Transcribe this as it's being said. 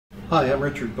Hi, I'm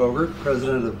Richard Bogert,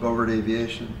 President of Bogert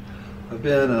Aviation. I've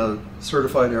been a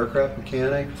certified aircraft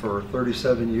mechanic for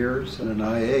 37 years and an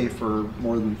IA for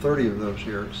more than 30 of those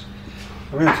years.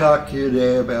 I'm going to talk to you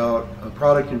today about a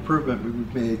product improvement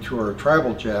we've made to our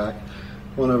Tribal Jack,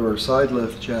 one of our side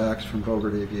lift jacks from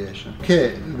Bogert Aviation.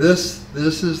 Okay, this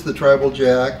is the Tribal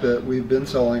Jack that we've been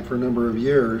selling for a number of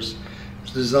years.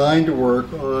 It's designed to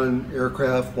work on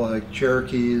aircraft like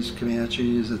Cherokees,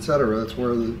 Comanches, etc. That's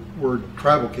where the word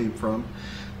tribal came from.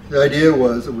 The idea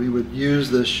was that we would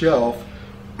use this shelf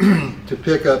to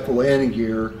pick up the landing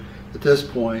gear at this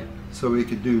point so we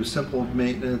could do simple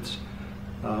maintenance,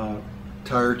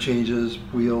 tire changes,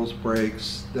 wheels,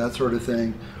 brakes, that sort of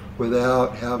thing,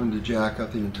 without having to jack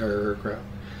up the entire aircraft.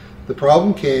 The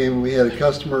problem came, we had a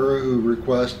customer who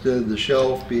requested the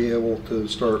shelf be able to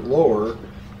start lower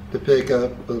to pick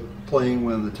up the plane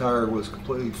when the tire was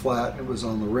completely flat and it was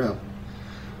on the rim.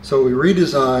 So we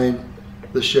redesigned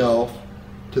the shelf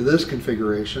to this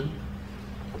configuration.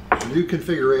 The new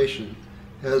configuration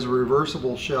has a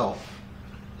reversible shelf.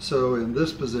 So in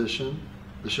this position,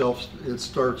 the shelf, it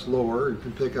starts lower and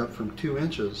can pick up from 2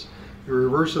 inches. You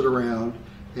reverse it around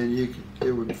and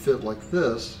it would fit like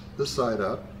this side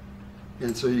up,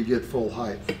 and so you get full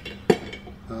height.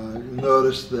 You'll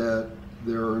notice that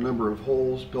there are a number of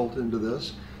holes built into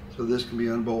this, so this can be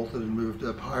unbolted and moved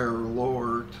up higher or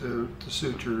lower to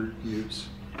suit your use.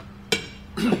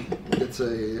 It's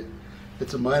a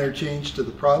minor change to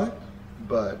the product,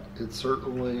 but it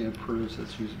certainly improves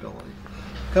its usability.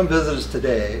 Come visit us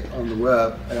today on the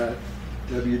web at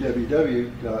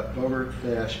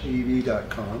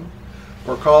www.bogert-av.com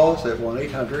or call us at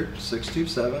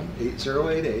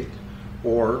 1-800-627-8088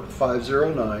 or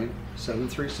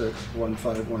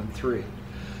 509-736-1513.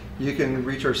 You can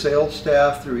reach our sales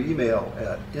staff through email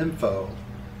at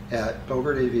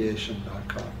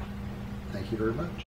info@bogertaviation.com. Thank you very much.